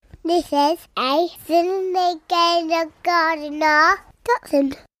This is a Sunday Gardener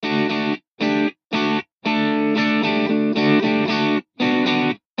Dotson.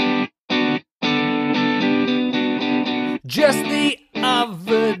 Just the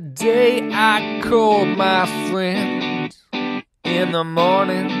other day I called my friend in the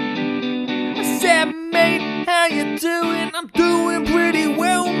morning. I said, mate, how you doing? I'm doing pretty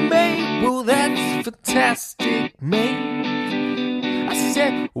well, mate. Well, that's fantastic, mate. I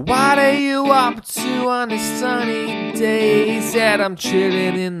said, what are you up to on this sunny day? He said, I'm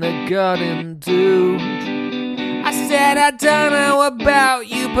chilling in the garden, dude. I said, I don't know about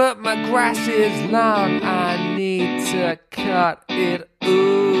you, but my grass is long. I need to cut it,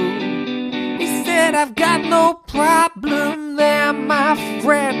 ooh. He said, I've got no problem there, my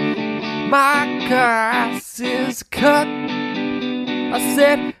friend. My grass is cut. I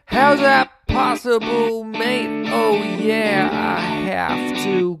said, how's that possible, mate? Oh yeah, I have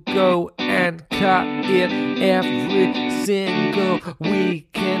to go and cut it every single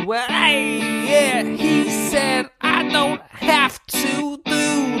weekend. Well, hey, yeah, he said, I don't have to,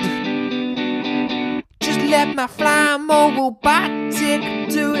 dude. Just let my fly-mo robotic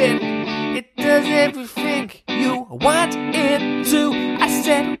do it. It does everything you want it to. I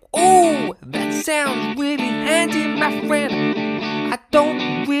said, ooh, that sounds really handy, my friend. I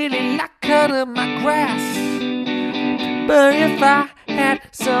don't really like cutting my grass, but if I had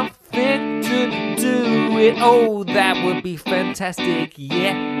something to do it, oh, that would be fantastic,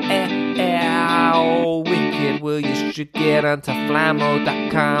 yeah. Wicked, well, you should get onto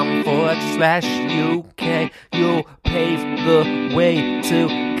flymo.com/UK. You'll pave the way to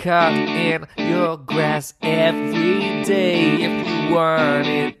cut in your grass every day if you want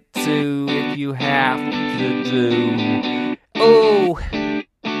it to, if you have to do. Oh,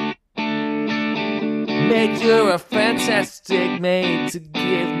 mate, you're a fantastic mate to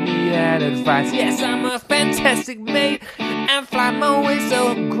give me that advice. Yes, I'm a fantastic mate, and Flymo is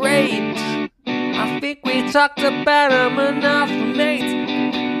so great. I think we talked about him enough,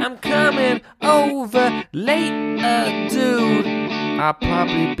 mate. I'm coming over later, dude. I'll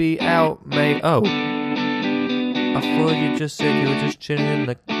probably be out, mate. Oh, I thought you just said you were just chilling in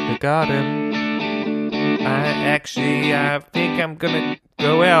the garden. I think I'm gonna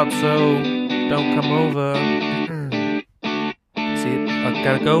go out, so don't come over. See, I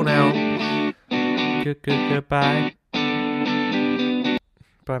gotta go now. Goodbye.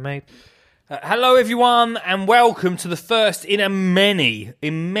 Bye, mate. Hello, everyone, and welcome to the first in many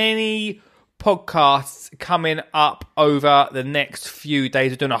podcasts coming up over the next few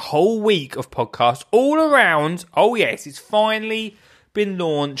days. We're doing a whole week of podcasts all around. Oh, yes, it's finally been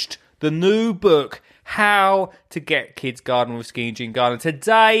launched. The new book, How to Get Kids Gardening with Skinny Jean Gardener.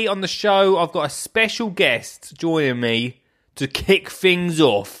 Today on the show, I've got a special guest joining me to kick things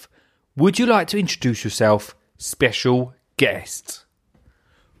off. Would you like to introduce yourself, special guest?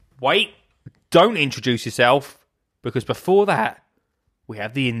 Wait, don't introduce yourself, because before that, we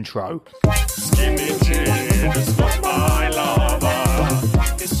have the intro. Skinny Jean is not my lover.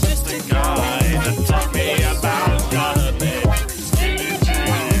 It's just a guy that taught me about gardening. Skinny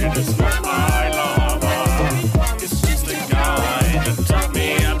Jean is not my lover. It's just a guy that taught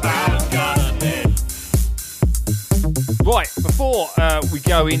me about gardening. Right, before we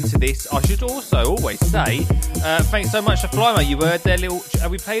go into this, I should also always say thanks so much to Flymo. You heard their little... Have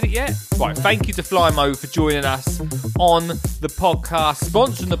we played it yet? Right, thank you to Flymo for joining us on the podcast,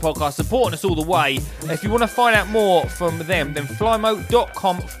 sponsoring the podcast, supporting us all the way. If you want to find out more from them, then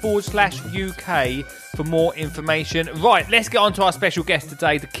flymo.com/UK for more information. Right, let's get on to our special guest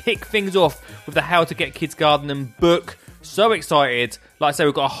today to kick things off with the How to Get Kids Gardening book. So excited. Like I say,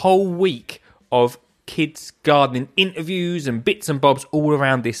 we've got a whole week of kids gardening interviews and bits and bobs all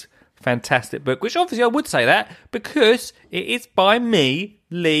around this fantastic book, which obviously I would say that because it is by me,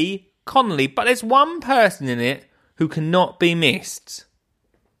 Lee Connolly, but there's one person in it who cannot be missed.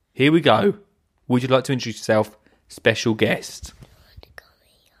 Here we go. Would you like to introduce yourself, special guest?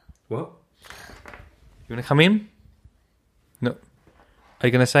 What? You want to come in? No. Are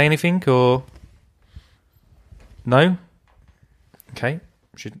you going to say anything or no? Okay.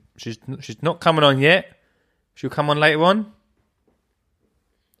 She's not coming on yet. She'll come on later on.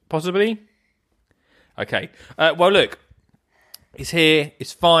 Possibly. Okay. Well, look. It's here.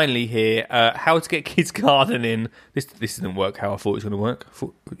 It's finally here. How to Get Kids Gardening. This didn't work how I thought it was going to work.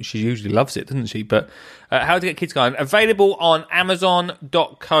 She usually loves it, doesn't she? But How to Get Kids Gardening. Available on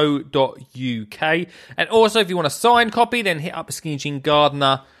Amazon.co.uk. And also, if you want a signed copy, then hit up the Skinny Jean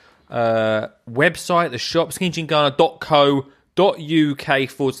Gardener website, the shop,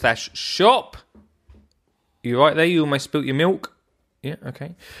 skinnyjeangardener.co.uk/shop. You right there? You almost spilt your milk. Yeah,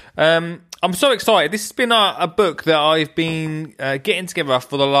 okay. I'm so excited. This has been a book that I've been getting together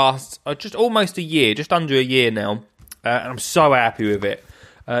for the last just almost a year, just under a year now, and I'm so happy with it.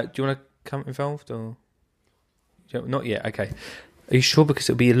 Do you want to come involved or not yet? Okay. Are you sure? Because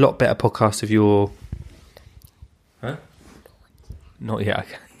it'll be a lot better podcast if you're. Huh? Not yet.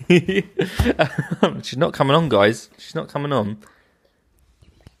 Okay. She's not coming on, guys. She's not coming on.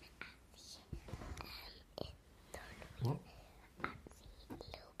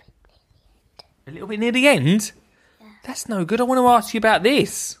 A little bit near the end? Yeah. That's no good. I want to ask you about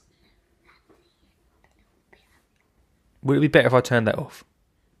this. Would it be better if I turned that off?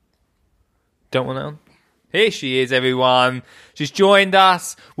 Don't want that on? Here she is, everyone. She's joined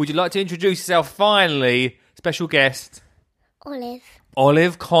us. Would you like to introduce yourself finally? Special guest. Olive.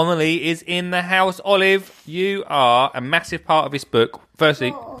 Olive Connolly is in the house. Olive, you are a massive part of this book.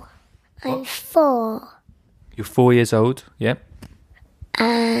 Firstly... 4. I'm 4. You're 4 years old, yeah?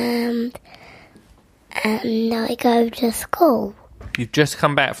 And I go to school. You've just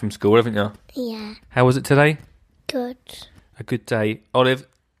come back from school, haven't you? Yeah. How was it today? Good. A good day. Olive,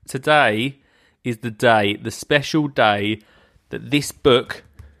 today is the special day that this book,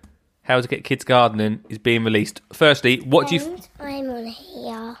 How to Get Kids Gardening, is being released. Firstly, what do you... I'm on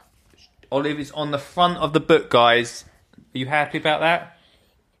here. Olive is on the front of the book, guys. Are you happy about that?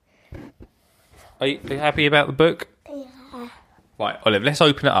 Are you happy about the book? Yeah. Right, Olive, let's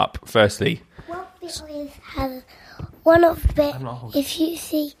open it up, firstly. What bit has one of the bit, if you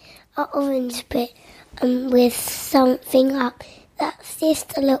see an orange bit with something up, that's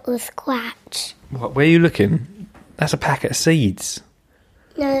just a little scratch. What, where are you looking? That's a packet of seeds.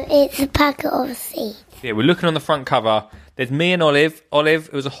 No, it's a packet of seeds. Yeah, we're looking on the front cover. There's me and Olive. Olive,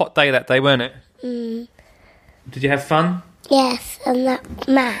 it was a hot day that day, weren't it? Mm. Did you have fun? Yes, and that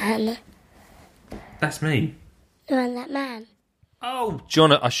man. That's me. No, and that man. Oh,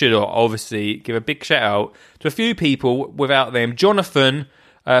 I should obviously give a big shout out to a few people without them. Jonathan,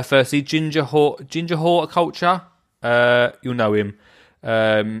 firstly, Ginger Horticulture. You'll know him.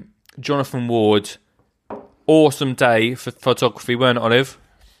 Jonathan Ward. Awesome day for photography, weren't it, Olive?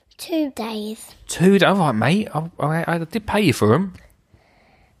 2 days. 2 days? All right, mate. I did pay you for them.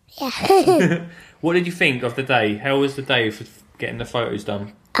 Yeah. What did you think of the day? How was the day for getting the photos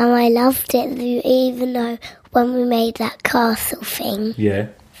done? And I loved it, even though when we made that castle thing, Yeah.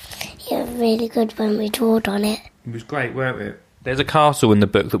 it was really good when we drawed on it. It was great, weren't it? There's a castle in the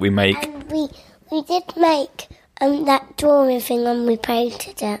book that we make. And we did make that drawing thing and we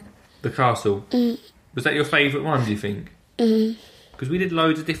painted it. The castle. Mm. Was that your favourite one? Do you think? Mm. Because we did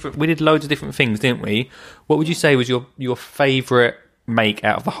loads of different things, didn't we? What would you say was your favourite make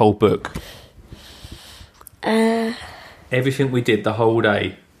out of the whole book? Everything we did the whole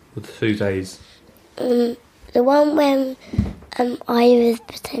day, or the 2 days. The one when I was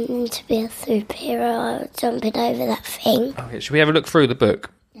pretending to be a superhero, I was jumping over that thing. Okay, should we have a look through the book?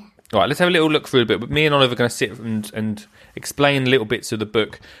 Yeah. All right, let's have a little look through the book. But me and Oliver are going to sit and explain little bits of the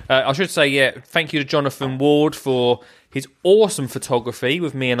book. I should say, thank you to Jonathan Ward for his awesome photography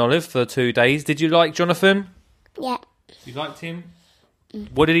with me and Olive for 2 days. Did you like Jonathan? Yeah. You liked him?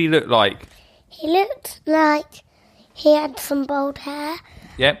 What did he look like? He looked like he had some bald hair.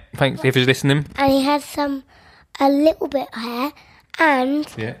 Yeah, thanks if you're listening. And he had a little bit of hair. And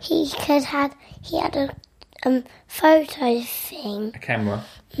Yeah. he had a photo thing. A camera.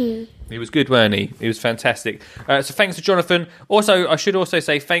 Mm. He was good, weren't he? He was fantastic. So thanks to Jonathan. Also, I should also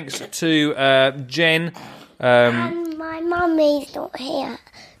say thanks to Jen. And my mummy's not here.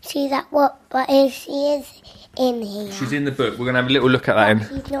 She's at work, but she is in here. She's in the book. We're going to have a little look at that.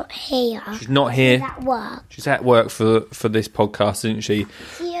 She's not here. She's not here. She's at work. She's at work for this podcast, isn't she?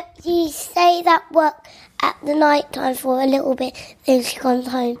 She stays at work at the night time for a little bit, then she comes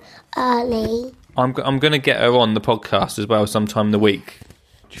home early. I'm going to get her on the podcast as well sometime in the week.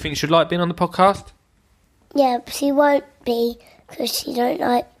 Do you think she'd like being on the podcast? Yeah, but she won't be because she don't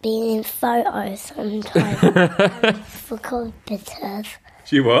like being in photos sometimes. For computers.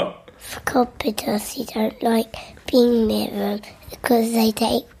 She what? For computers, she don't like being near them because they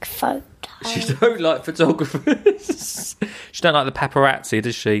take photos. She don't like photographers. She don't like the paparazzi,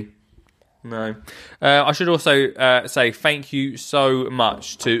 does she? No. I should also say thank you so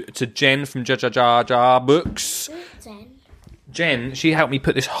much to Jen from Jar Jar Jar Books. Jen, she helped me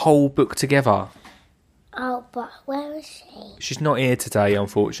put this whole book together. Oh, but where is she? She's not here today,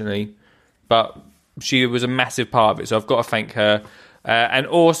 unfortunately. But she was a massive part of it, so I've got to thank her. And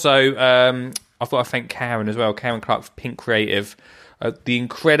also, I've got to thank Karen as well. Karen Clark for Pink Creative. The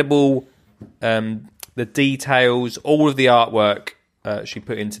incredible, the details, all of the artwork she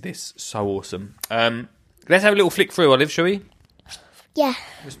put into this. So awesome. Let's have a little flick through, Olive, shall we? Yeah.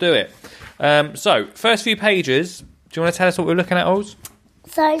 Let's do it. So, first few pages. Do you want to tell us what we're looking at, Oz?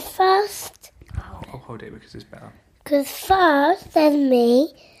 So first, I'll hold it because it's better. because first there's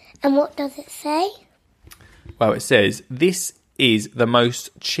me, and what does it say? Well, it says, this is the most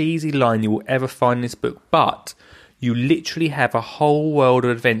cheesy line you will ever find in this book, but you literally have a whole world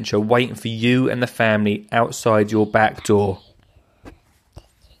of adventure waiting for you and the family outside your back door.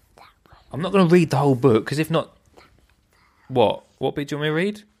 I'm not going to read the whole book, because if not... What? What bit do you want me to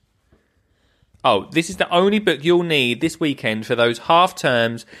read? Oh, this is the only book you'll need this weekend for those half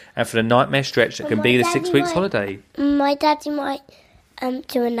terms and for the nightmare stretch that can be the 6 weeks holiday. My daddy might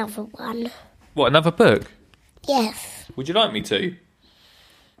do another one. What, another book? Yes. Would you like me to?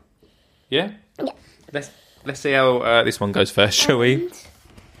 Yeah? Yeah. Let's see how this one goes first, shall we?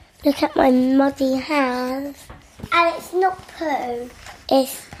 Look at my muddy hands. And it's not poo.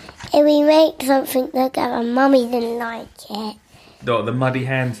 It's if we make something together, Mummy didn't like it. Oh, the muddy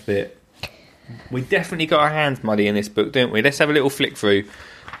hands bit. We definitely got our hands muddy in this book, didn't we? Let's have a little flick through.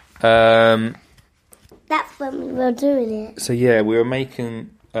 That's when we were doing it. So yeah, we were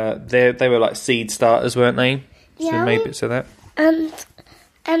making. They were like seed starters, weren't they? So Yeah. we made bits of that.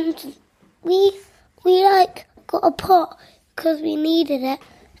 And we like got a pot because we needed it,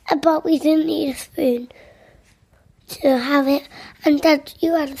 but we didn't need a spoon to have it. And Dad,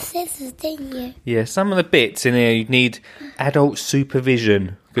 you had scissors, didn't you? Yeah, some of the bits in here you need adult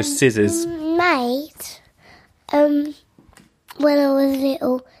supervision because scissors. Mate, when I was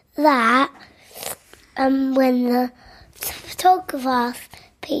little, when the photographer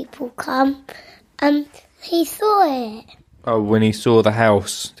people come, he saw it. Oh, when he saw the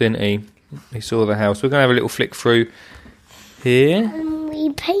house, didn't he? He saw the house. We're going to have a little flick through here. And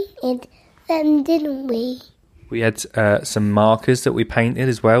we painted them, didn't we? We had some markers that we painted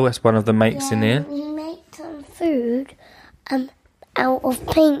as well. That's one of the mates in here. We made some food out of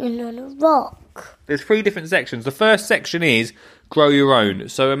painting on a rock. There's 3 different sections. The first section is grow your own.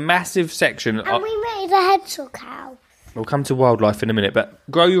 So a massive section. And we made a hedgehog house. We'll come to wildlife in a minute, but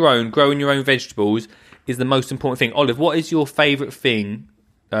grow your own, growing your own vegetables is the most important thing. Olive, what is your favourite thing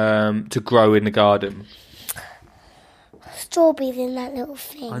to grow in the garden? Strawberries in that little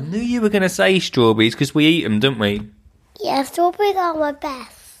thing. I knew you were going to say strawberries because we eat them, don't we? Yeah, strawberries are my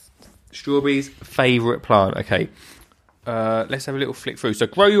best. Strawberries, favourite plant. Okay. Let's have a little flick through. So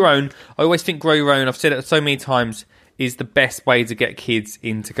grow your own. I always think grow your own, I've said it so many times, is the best way to get kids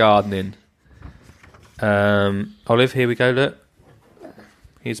into gardening. Olive, here we go, look.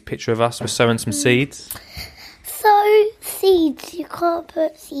 Here's a picture of us. We're sowing some seeds. So, seeds, you can't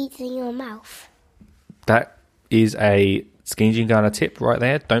put seeds in your mouth. That is a Skinny Jean Gardener tip right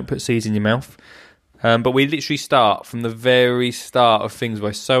there. Don't put seeds in your mouth. But we literally start from the very start of things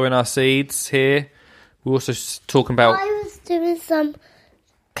by sowing our seeds here. We're also talking about... I was doing some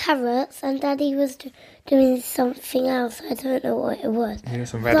carrots and Daddy was doing something else. I don't know what it was. Yeah,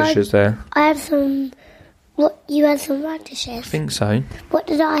 some radishes there. I had some... What? You had some radishes? I think so. What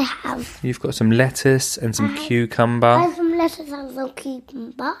did I have? You've got some lettuce and some cucumber. I had some lettuce and some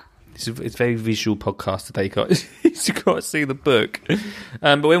cucumber. It's a very visual podcast today, guys. You've got to see the book.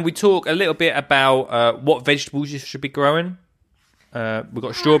 But when we talk a little bit about what vegetables you should be growing, we've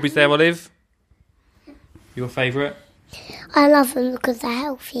got strawberries there, Olive. Your favourite? I love them because they're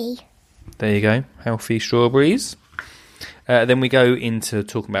healthy. There you go. Healthy strawberries. Then we go into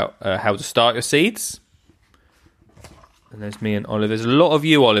talking about how to start your seeds. And there's me and Olive. There's a lot of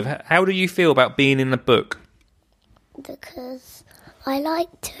you, Olive. How do you feel about being in the book? Because I like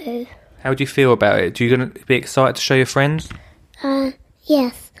to. How do you feel about it? Are you going to be excited to show your friends?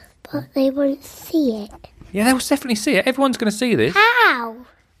 Yes, but they won't see it. Yeah, they'll definitely see it. Everyone's going to see this. How?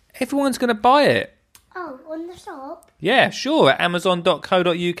 Everyone's going to buy it. Oh, on the shop? Yeah, sure, at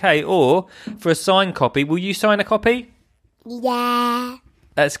amazon.co.uk, or for a signed copy. Will you sign a copy? Yeah.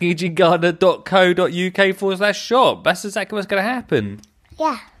 At skinnyjeangardener.co.uk/shop. That's exactly what's going to happen.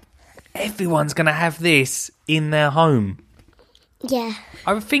 Yeah. Everyone's going to have this in their home. Yeah.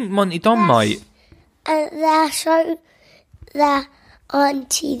 I think Monty Don might. They'll show their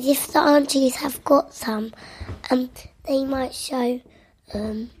aunties, if the aunties have got some, they might show...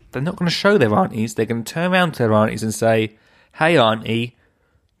 They're not going to show their aunties. They're going to turn around to their aunties and say, hey, auntie,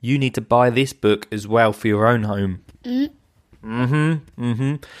 you need to buy this book as well for your own home. I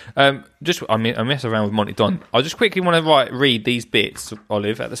mess around with Monty Don. I just quickly want to read these bits,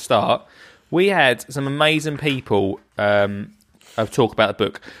 Olive, at the start. We had some amazing people talk about the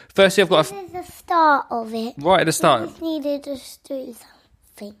book. Firstly, I've got This is the start of it. right at the start. We just needed to do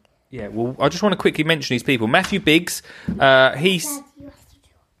something. Yeah, well, I just want to quickly mention these people. Matthew Biggs, he's... Dad, you have to do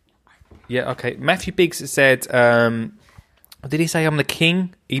it. Yeah, okay. Matthew Biggs said, Did he say I'm the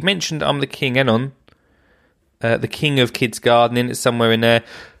king? He mentioned I'm the king. Hang on. The king of kids gardening. It's somewhere in there.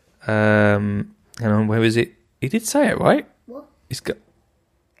 Hang on, where is it? He did say it, right? What?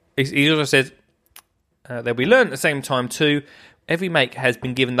 He also said that we learned at the same time too. Every make has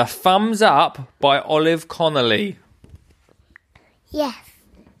been given the thumbs up by Olive Connolly. Yes.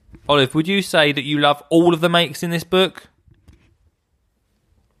 Olive, would you say that you love all of the makes in this book?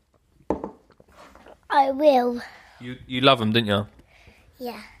 I will. You love them, didn't you?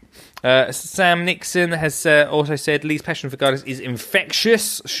 Yeah. Sam Nixon has also said Lee's passion for gardens is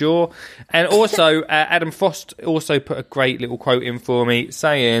infectious, sure. And also, Adam Frost also put a great little quote in for me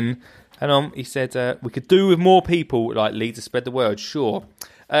saying, he said, we could do with more people like Lee to spread the word, sure.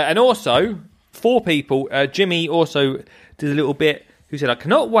 And also, 4 people, Jimmy also did a little bit, who said,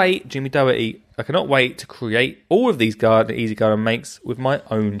 Jimmy Doherty, I cannot wait to create all of these easy garden makes with my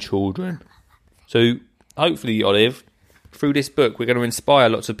own children. So, hopefully, Olive, through this book, we're going to inspire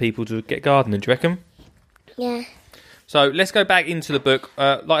lots of people to get gardening, do you reckon? Yeah. So let's go back into the book.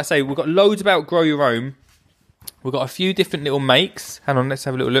 Like I say, we've got loads about Grow Your Own. We've got a few different little makes. Hang on, let's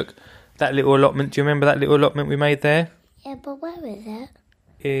have a little look. That little allotment, do you remember that little allotment we made there? Yeah, but where is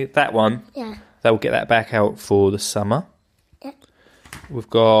it? That one. Yeah. They'll get that back out for the summer. Yeah. We've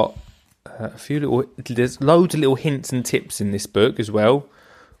got a few little... There's loads of little hints and tips in this book as well.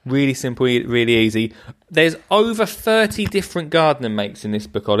 Really simple, really easy. There's over 30 different gardening makes in this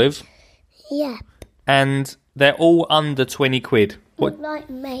book, Olive. Yeah. And they're all under 20 quid. Not like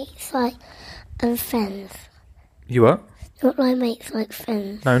mates, like, and friends. You what? Not like mates, like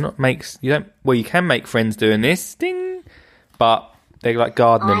friends. No, not makes. You don't. Well, you can make friends doing this. Ding. But they're like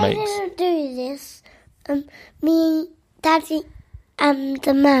gardening I makes. didn't do this. Me, Daddy, and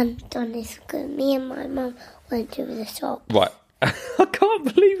the man done this because me and my mum went to the shop. Right. I can't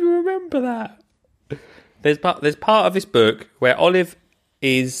believe you remember that. There's part of this book where Olive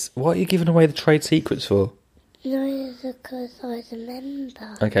is... What are you giving away the trade secrets for? No, it's because I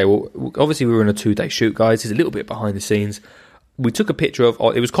remember. Okay, well, obviously we were on a 2-day shoot, guys. It's a little bit behind the scenes. We took a picture of...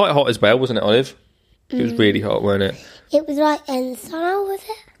 It was quite hot as well, wasn't it, Olive? It was really hot, wasn't it? It was like in summer, was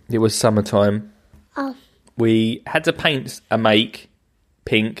it? It was summertime. Oh. We had to paint a make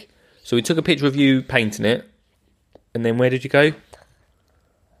pink. So we took a picture of you painting it. And then where did you go?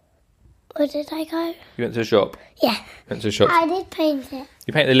 Where did I go? You went to the shop? Yeah. Went to the shop. I did paint it.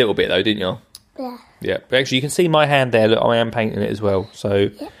 You painted a little bit though, didn't you? Yeah. Yeah. But actually, you can see my hand there. Look, I am painting it as well.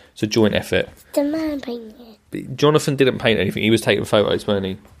 So it's a joint effort. The man painted it. But Jonathan didn't paint anything. He was taking photos,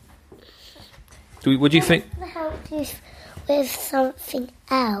 wasn't he? What do you think? Helped you with something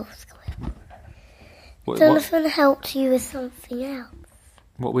else. What Jonathan helped you with something else.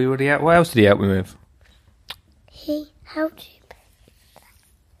 What else did he help me with? He helped you.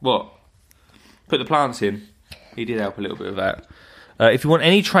 What? Put the plants in. He did help a little bit with that. If you want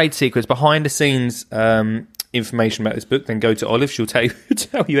any trade secrets, behind the scenes information about this book, then go to Olive. She'll tell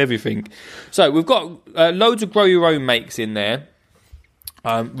you everything. So we've got loads of Grow Your Own makes in there.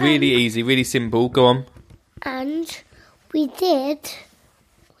 Really easy, really simple. Go on. And we did.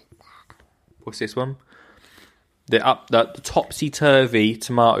 What's this one? The topsy-turvy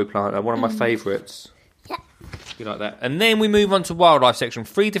tomato plant. One of my favourites. Yeah. You like that? And then we move on to wildlife section.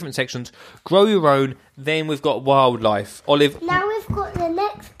 3 different sections. Grow Your Own. Then we've got wildlife. Olive. Now we've got the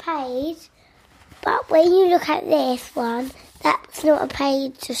next page, but when you look at this one, that's not a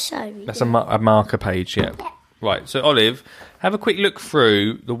page to show you. That's a marker page, yeah. Right, so Olive, have a quick look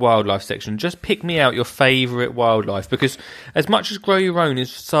through the wildlife section. Just pick me out your favourite wildlife, because as much as Grow Your Own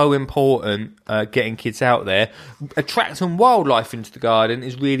is so important, getting kids out there, attracting wildlife into the garden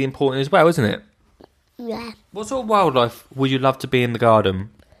is really important as well, isn't it? Yeah. What sort of wildlife would you love to be in the garden?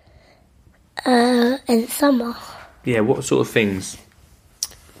 In summer. Yeah, what sort of things?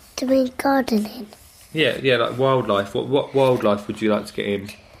 Doing gardening. Yeah, like wildlife. What wildlife would you like to get in?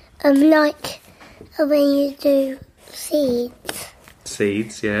 Like when you do seeds.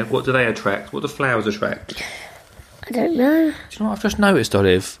 Seeds, yeah. What do they attract? What do flowers attract? I don't know. Do you know what I've just noticed,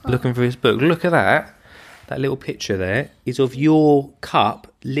 Olive? Looking through this book. Look at that. That little picture there is of your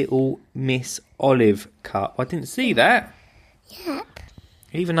cup, Little Miss Olive cup. I didn't see that. Yep.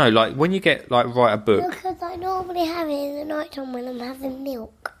 Even though, like, when you get, like, write a book... Because I normally have it in the night time when I'm having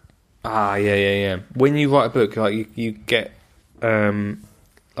milk. Ah, yeah. When you write a book, like, you get,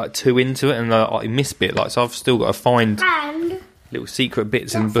 like, too into it and, like, you miss bit. Like, so I've still got to find And little secret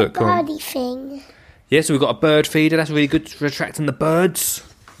bits in that's the book. a birdie thing. Yeah, so we've got a bird feeder. That's really good for attracting the birds.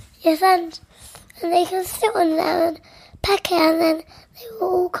 Yes, and they can sit on there and peck it, and then they will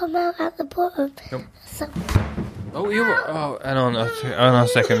all come out at the bottom. Yep. So, Oh, hang on a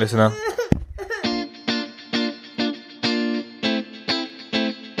second, listener.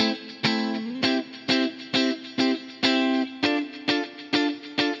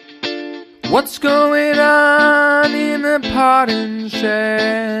 What's going on in the potting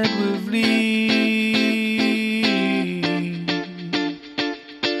shed with Lee?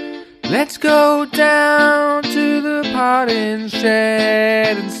 Let's go down to the potting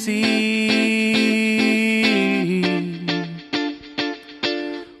shed and see.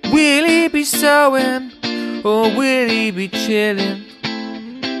 Will he be sewing or will he be chilling?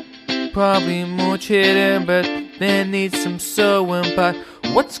 Probably more chilling, but there needs some sewing. But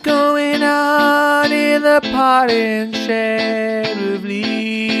what's going on in the potting shed with Lee?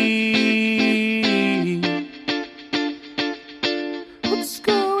 What's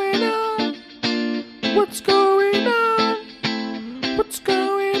going on? What's going on? What's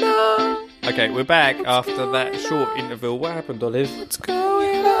going on? Okay, we're back after that short interval. What happened, Olive? What's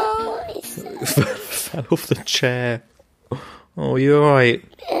going on? What is that? Fell off the chair. Oh, you're alright.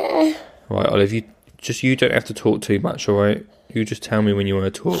 Right, Olive, you don't have to talk too much, alright? You just tell me when you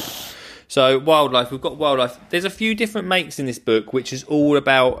want to talk. So, wildlife, we've got wildlife. There's a few different makes in this book, which is all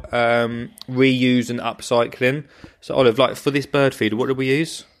about reuse and upcycling. So, Olive, like for this bird feeder, what did we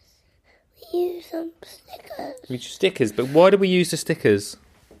use? We use some stickers. We use stickers, but why do we use the stickers?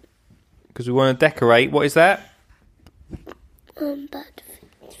 Because we want to decorate. What is that? Bird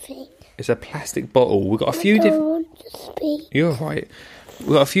thing. It's a plastic bottle. We've got a few I different... don't want to speak. You're right.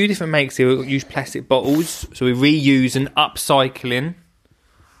 We've got a few different makes here. We use plastic bottles, so we reuse and upcycling.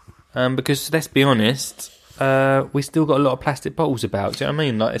 Because let's be honest, we still got a lot of plastic bottles about. Do you know what I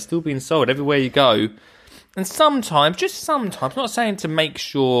mean? Like, they're still being sold everywhere you go. And sometimes, just sometimes, not saying to make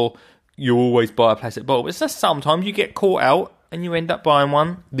sure you always buy a plastic bottle, but it's just sometimes you get caught out and you end up buying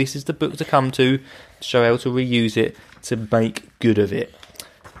one. This is the book to come to show how to reuse it, to make good of it.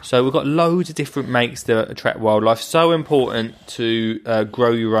 So we've got loads of different makes that attract wildlife. So important to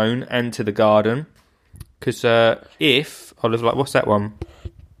grow your own and to the garden. Because if... Olive, like, what's that one?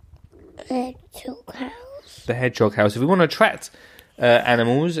 Hedgehog house. The hedgehog house. If we want to attract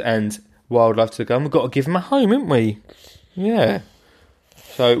animals and wildlife to the garden, we've got to give them a home, haven't we? Yeah.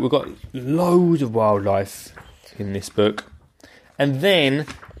 So we've got loads of wildlife in this book. And then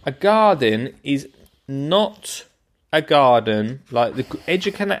a garden is not... a garden, like the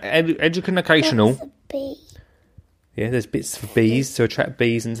educational. That's a bee. Yeah, there's bits for bees to attract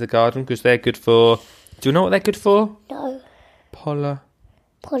bees into the garden because they're good for... Do you know what they're good for? No. Pollen.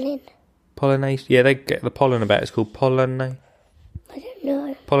 Pollen. Yeah, they get the pollen about. It's called I don't know.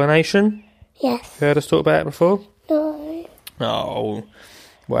 pollination. Yes. You heard us talk about it before? No. Oh,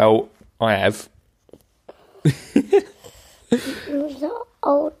 well, I have. It was an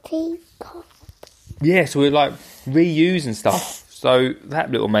old teapot. Yeah, so we're like reusing stuff. So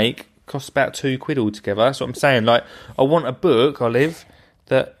that little make costs about £2 altogether. That's what I'm saying. Like, I want a book, Olive,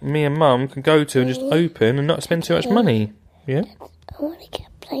 that me and Mum can go to and just open and not spend too much money. Yeah? I want to get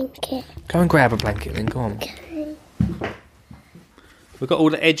a blanket. Go and grab a blanket then, go on. Okay. We've got all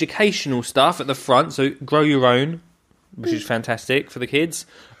the educational stuff at the front, so grow your own, which is fantastic for the kids.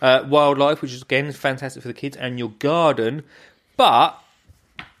 Wildlife, which is, again, fantastic for the kids, and your garden. But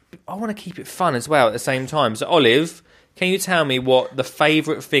I want to keep it fun as well at the same time. So, Olive, can you tell me what the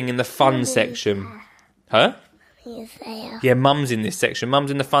favourite thing in the fun section... Huh? He's there. Yeah, Mum's in this section.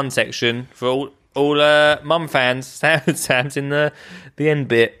 Mum's in the fun section for all Mum fans. Sam's in the end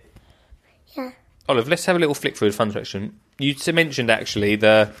bit. Yeah. Olive, let's have a little flick through the fun section. You mentioned, actually,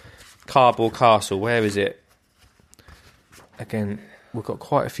 the cardboard castle. Where is it? Again, we've got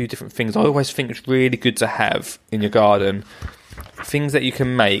quite a few different things. I always think it's really good to have in your garden. Things that you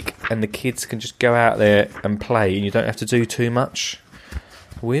can make and the kids can just go out there and play and you don't have to do too much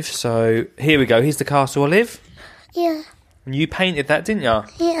with. So, here we go. Here's the castle, Olive. Yeah. And you painted that, didn't you?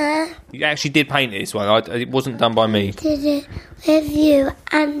 Yeah. You actually did paint this one. It wasn't done by me. Did it with you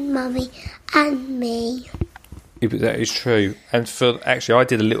and Mummy and me. Yeah, but that is true. And actually, I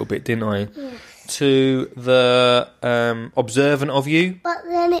did a little bit, didn't I? Yeah. To the observant of you. But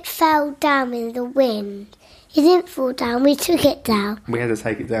then it fell down in the wind. It didn't fall down, we took it down. We had to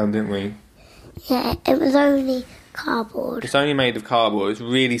take it down, didn't we? Yeah, it was only cardboard. It's only made of cardboard. It's a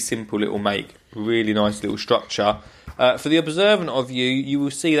really simple little make. Really nice little structure. For the observant of you, you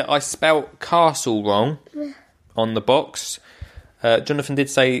will see that I spelt castle wrong on the box. Jonathan did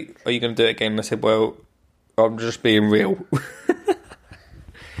say, are you going to do it again? And I said, well, I'm just being real.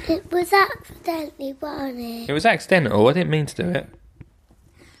 It was accidentally, wasn't it? It was accidental. I didn't mean to do it.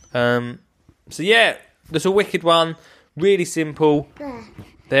 So yeah, there's a wicked one. Really simple.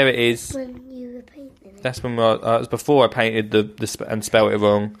 There it is. When you were painting it. That's when it was before I painted and spelled it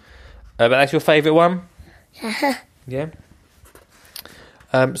wrong. But that's your favourite one? Yeah.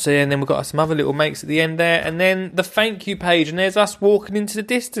 So yeah, and then we've got some other little makes at the end there, and then the thank you page, and there's us walking into the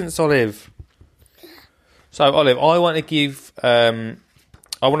distance, Olive. So, Olive, I want to give... I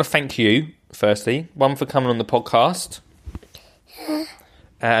want to thank you, firstly. One, for coming on the podcast. Yeah.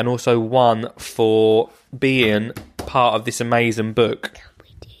 And also one for being part of this amazing book. Can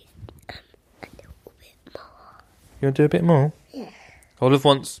we do a little bit more? You want to do a bit more? Yeah. Olive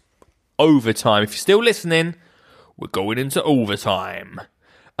wants overtime. If you're still listening, we're going into overtime.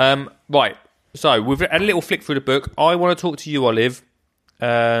 Right. So, we've had a little flick through the book. I want to talk to you, Olive,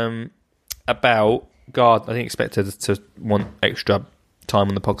 about... God, I didn't expect her to want extra time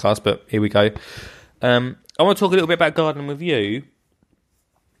on the podcast, but here we go. I want to talk a little bit about gardening with you.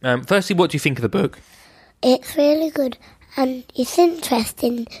 Firstly, what do you think of the book? It's really good and it's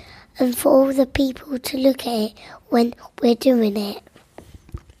interesting and for all the people to look at it when we're doing it.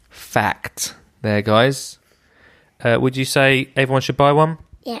 Fact. There, guys. Would you say everyone should buy one?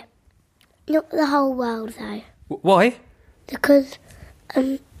 Yeah. Not the whole world, though. Why? Because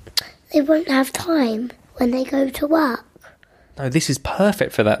they won't have time when they go to work. No, this is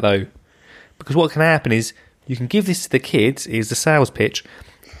perfect for that, though. Because what can happen is you can give this to the kids, is the sales pitch.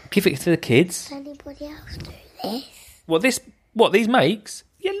 Give it to the kids. Does anybody else do this? What these makes?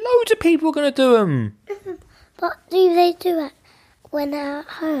 Yeah, loads of people are going to do them. But do they do it when they're at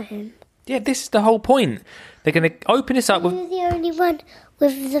home? Yeah, this is the whole point. They're going to open this up with... You're the only one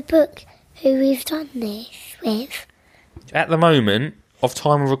with the book who we've done this with. At the moment of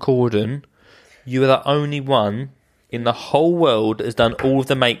time of recording, you are the only one in the whole world that has done all of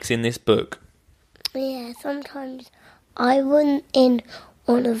the makes in this book. Yeah, sometimes I wasn't in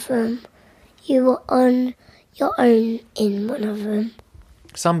one of them. You were on your own in one of them.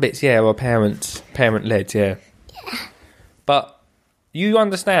 Some bits, yeah, were parent-led, yeah. Yeah. But you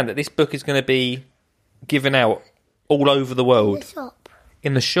understand that this book is going to be given out all over the world. The shop.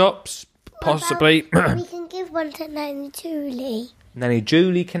 In the shops, possibly. We can give one to Nanny Julie. Nanny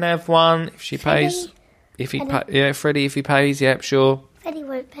Julie can have one if she pays. Freddie, if he pays, yep, sure. Freddie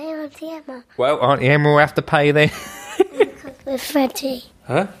won't pay Auntie Emma. Well, Auntie Emma will have to pay then. Because we're Freddie.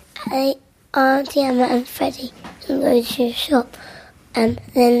 Huh? Auntie Emma and Freddie can go to the shop and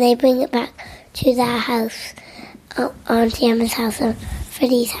then they bring it back to their house, Auntie Emma's house and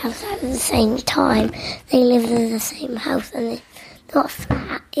Freddie's house at the same time. They live in the same house and it's not a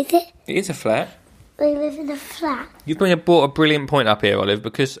flat, is it? It is a flat. They live in a flat. You've brought a brilliant point up here, Olive,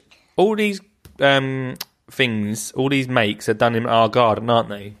 because all these things, all these makes are done in our garden, aren't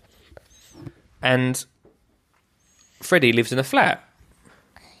they? And Freddie lives in a flat.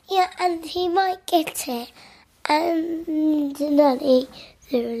 Yeah, and he might get it. And Nanny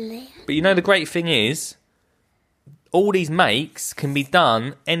Julie. But you know, the great thing is, all these makes can be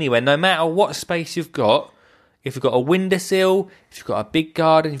done anywhere, no matter what space you've got. If you've got a windowsill, if you've got a big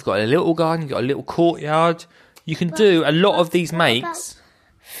garden, you've got a little garden, you've got a little courtyard, you can do a lot of these makes.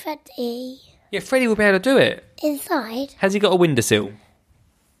 Freddie. Yeah, Freddie will be able to do it. Inside? Has he got a windowsill?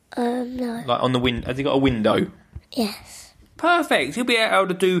 No. Like on the has he got a window? Yes. Perfect. He'll be able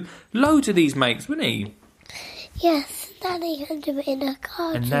to do loads of these makes, wouldn't he? Yes, Nanny can do it in her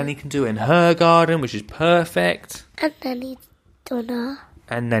garden. And Nanny can do it in her garden, which is perfect. And Nanny Donna.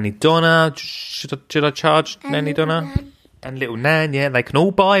 And Nanny Donna. Should I charge And Nanny Little Donna? Nan. And Little Nan, yeah. They can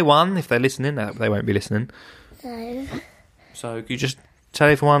all buy one if they're listening. They won't be listening. No. So you just tell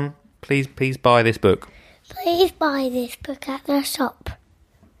everyone, please buy this book. Please buy this book at the shop.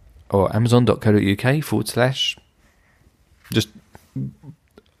 Or amazon.co.uk / just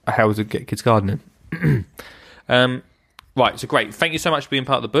how to get kids gardening. Right, so great. Thank you so much for being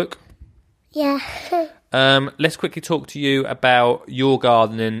part of the book. Yeah. Let's quickly talk to you about your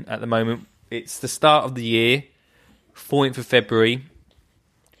gardening at the moment. It's the start of the year, 14th of February.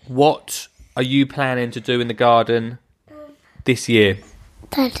 What are you planning to do in the garden this year?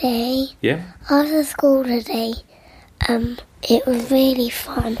 Today, Yeah? after school today, it was really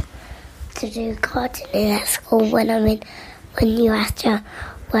fun to do gardening at school when you have to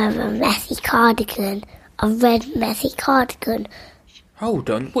wear a messy cardigan, a red messy cardigan. Hold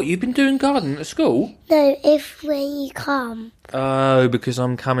on. What, you've been doing gardening at school? No, when you come. Oh, because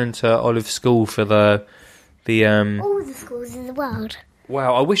I'm coming to Olive School for the All the schools in the world.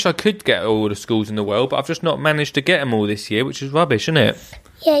 Wow, I wish I could get all the schools in the world, but I've just not managed to get them all this year, which is rubbish, isn't it?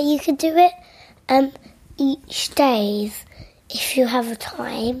 Yeah, you could do it each day if you have a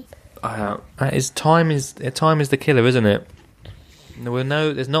time. Time is the killer, isn't it?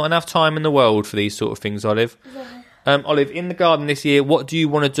 There's not enough time in the world for these sort of things, Olive. Yeah. Olive, in the garden this year, what do you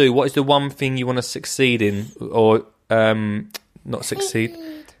want to do? What is the one thing you want to succeed in, or not succeed?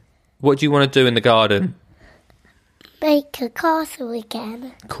 What do you want to do in the garden? Make a castle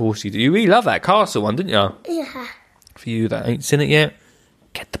again. Of course you do. You really love that castle one, didn't you? Yeah. For you that ain't seen it yet,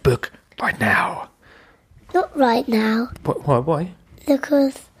 get the book right now. Not right now, Why?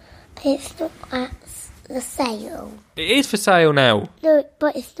 because it's not at the sale. It is for sale now. No,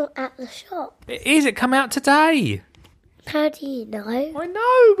 but it's not at the shop. It is. It come out today. How do you know? I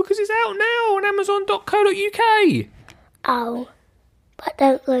know, because it's out now on Amazon.co.uk. Oh, but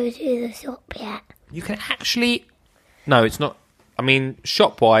don't go to the shop yet. You can actually... No, it's not... I mean,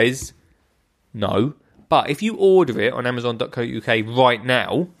 shop-wise, no. But if you order it on Amazon.co.uk right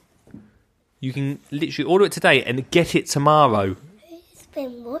now, you can literally order it today and get it tomorrow. Who's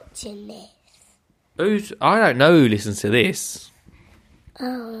been watching this? I don't know who listens to this.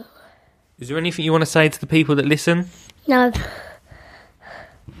 Oh, Is there anything you want to say to the people that listen? no.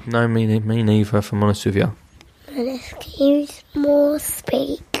 No, me neither, if I'm honest with you. And excuse more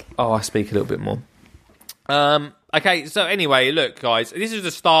speak. Oh, I speak a little bit more. Okay, so anyway, look, guys, this is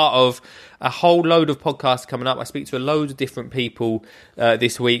the start of a whole load of podcasts coming up. I speak to a load of different people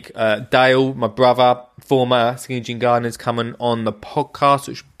this week. Dale, my brother, former Skinny Jean Gardener, is coming on the podcast,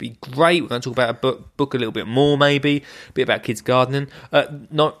 which would be great. We're going to talk about a book a little bit more, maybe. A bit about kids gardening.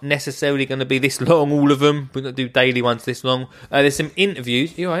 Not necessarily going to be this long, all of them. We're going to do daily ones this long. There's some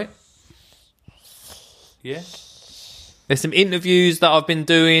interviews. You all right? Yeah? There's some interviews that I've been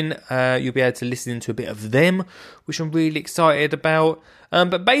doing. You'll be able to listen to a bit of them, which I'm really excited about.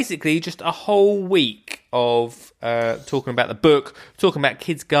 But basically, just a whole week of talking about the book, talking about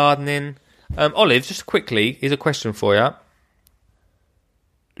kids gardening. Olive, just quickly, here's a question for you.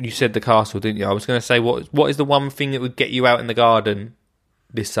 You said the castle, didn't you? I was going to say, what is the one thing that would get you out in the garden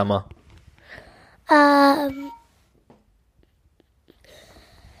this summer?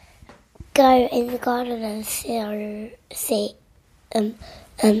 Go in the garden and see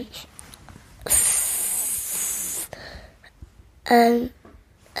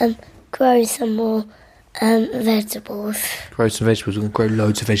grow some more vegetables. Grow some vegetables. We're going to grow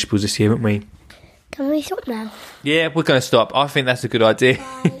loads of vegetables this year, haven't we? Can we stop now? Yeah, we're going to stop. I think that's a good idea.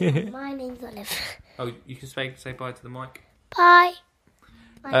 Bye. My name's Olive. Oh, you can say bye to the mic. Bye.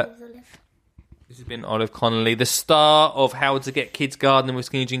 My name's Olive. This has been Olive Connolly, the star of How to Get Kids Gardening with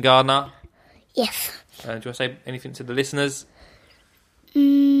Skinny Jean Gardener. Yes. Do you want to say anything to the listeners?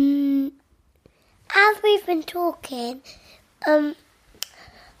 As we've been talking, I've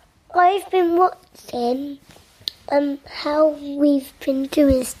been watching how we've been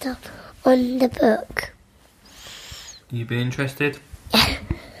doing stuff on the book. You been interested?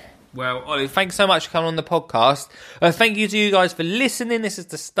 Well, Olive, thanks so much for coming on the podcast. Thank you to you guys for listening. This is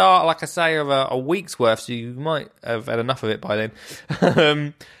the start, like I say, of a week's worth, so you might have had enough of it by then.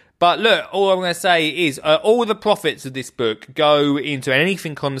 But look, all I'm going to say is all the profits of this book go into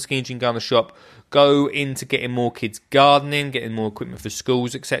anything on the Skinny Jean Gardener shop, go into getting more kids gardening, getting more equipment for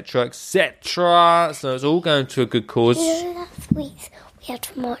schools, etc., etc. So it's all going to a good cause. You know, last week we had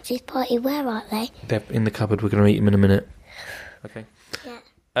to March's party. Where are they? They're in the cupboard. We're going to eat them in a minute. Okay. Yeah.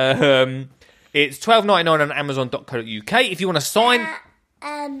 It's $12.99 on Amazon.co.uk. If you want to sign...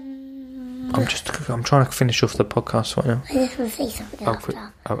 I'm trying to finish off the podcast right now. I just want to say something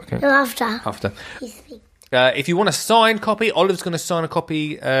after. Okay. No, after. After. You speak. If you want a signed copy, Olive's going to sign a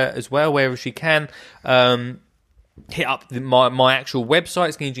copy as well, wherever she can. Hit up my actual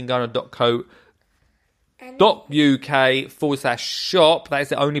website, skinnyjeangardener.co.uk/shop. That is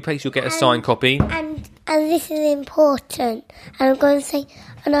the only place you'll get a signed copy. And this is important. And I'm going to say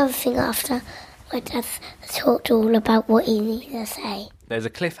another thing after my dad's talked all about what he needs to say. There's a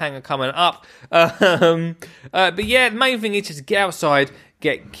cliffhanger coming up. But yeah, the main thing is just get outside,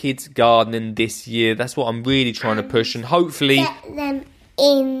 get kids gardening this year. That's what I'm really trying to push, and hopefully Get them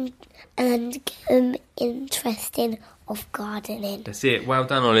in and get them interested of gardening. that's it. Well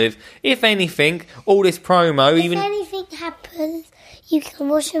done, Olive. If anything, all this promo, If anything happens, you can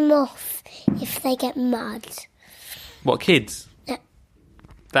wash them off if they get mud. What, kids? Yeah.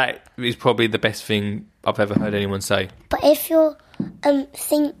 That is probably the best thing I've ever heard anyone say. But if your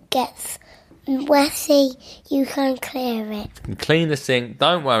sink gets wetty, you can clear it. And clean the sink.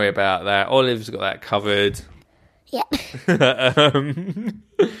 Don't worry about that. Olive's got that covered. Yeah.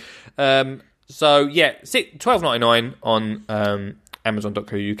 So yeah, $12.99 on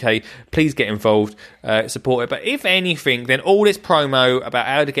Amazon.co.uk. Please get involved, support it. But if anything, then all this promo about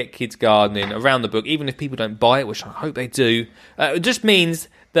how to get kids gardening around the book, even if people don't buy it, which I hope they do, it just means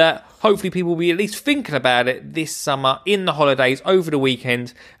that hopefully people will be at least thinking about it this summer, in the holidays, over the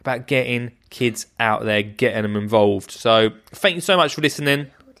weekend, about getting kids out there, getting them involved. So thank you so much for listening.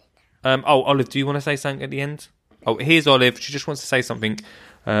 Olive, do you want to say something at the end? Oh, here's Olive. She just wants to say something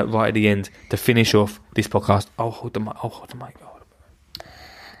right at the end to finish off this podcast. Hold the mic.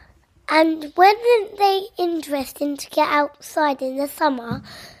 And when they're interested to get outside in the summer,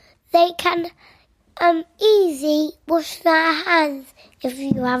 they can easy, wash their hands if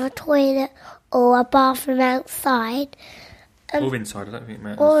you have a toilet or a bathroom outside. Or inside, I don't think it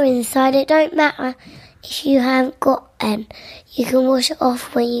matters. Or inside, it don't matter if you haven't got them. You can wash it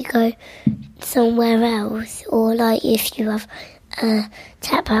off when you go somewhere else, or like if you have a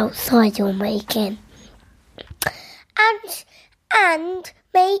tap outside you're making. And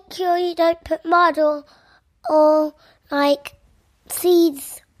make sure you don't put mud or like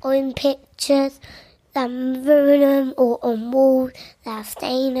seeds on pictures that ruin them, or on walls that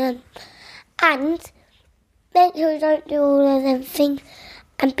stain them. And make sure you don't do all of them things,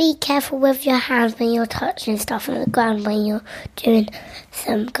 and be careful with your hands when you're touching stuff on the ground when you're doing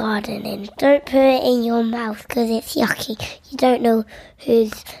some gardening. Don't put it in your mouth because it's yucky. You don't know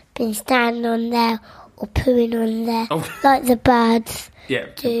who's been standing on there or pooing on there, like the birds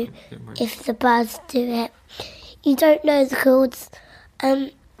do. If the birds do it, you don't know the cause.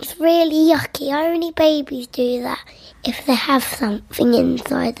 It's really yucky. Only babies do that if they have something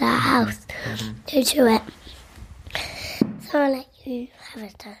inside their house. Don't do it. So I'll let you have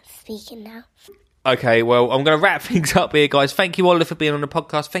a turn speaking now. Okay, well, I'm going to wrap things up here, guys. Thank you, Oliver, for being on the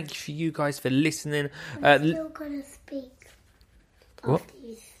podcast. Thank you for you guys for listening. I'm still going to speak. What?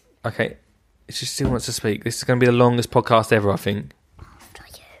 Okay, she still wants to speak. This is going to be the longest podcast ever, I think. After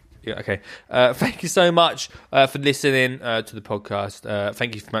you. Yeah, okay. Thank you so much for listening to the podcast.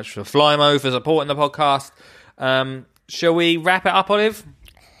 Thank you so much for Flymo for supporting the podcast. Shall we wrap it up, Olive?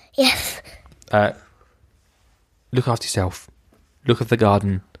 Yes. Look after yourself. Look after the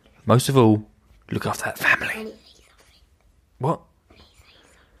garden. Most of all, look after that family. What?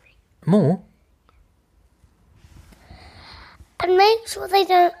 More? And make sure they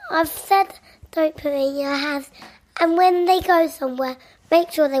don't... I've said don't put it in your hands. And when they go somewhere,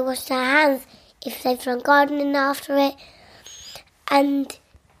 make sure they wash their hands if they've done gardening after it. And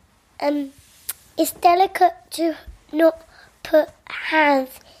it's delicate to not put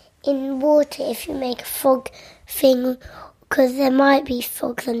hands in water if you make a frog thing, because there might be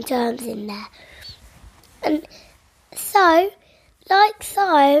frogs and germs in there. And so,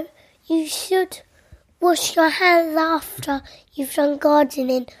 you should wash your hands after you've done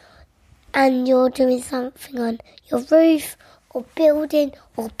gardening and you're doing something on your roof or building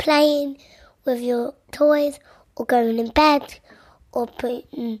or playing with your toys or going in bed or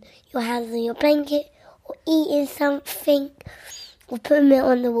putting your hands on your blanket or eating something or putting it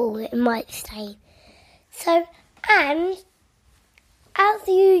on the wall. It might stain. So, and as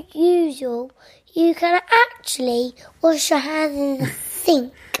usual, you can actually wash your hands in the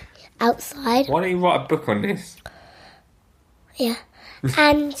sink outside. Why don't you write a book on this? Yeah.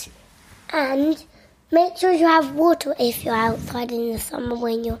 and make sure you have water if you're outside in the summer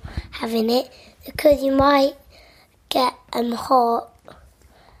when you're having it, because you might get hot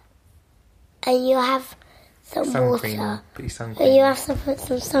and you have some water. So you have to put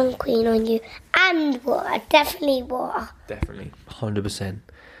some sun cream on you. And water. Definitely water. Definitely. 100%.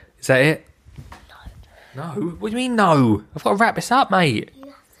 Is that it? No. No? What do you mean no? I've got to wrap this up, mate. You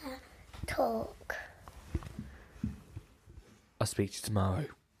have to talk. I'll speak to you tomorrow.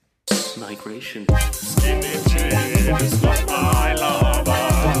 Migration. Skinny jeans, not my lover.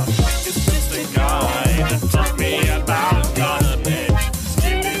 It's just a guy that taught me about gardening.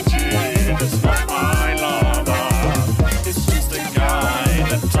 Skinny jeans, not my lover. It's just a guy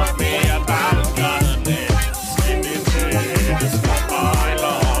that taught me about gardening. Skinny jeans, not my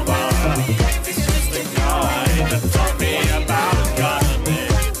lover. It's just a guy that taught me about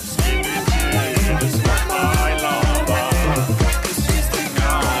gardening. Skinny jeans, not my lover. It's just a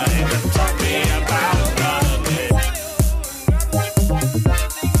guy that taught me about gardening.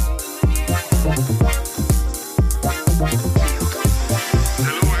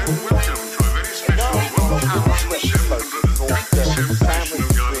 Hello and welcome to a very special World Championship International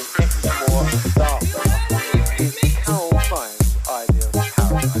Garden Festival. Carol Fine's idea of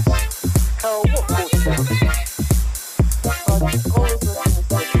paradise. Carol, what brought you down here? I've always lived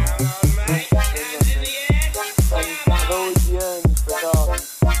in the city. And I've always yearned for a garden.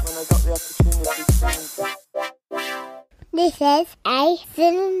 When I got the opportunity to... This is a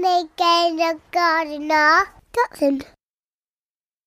Sydney Gator Gardener. Dotson.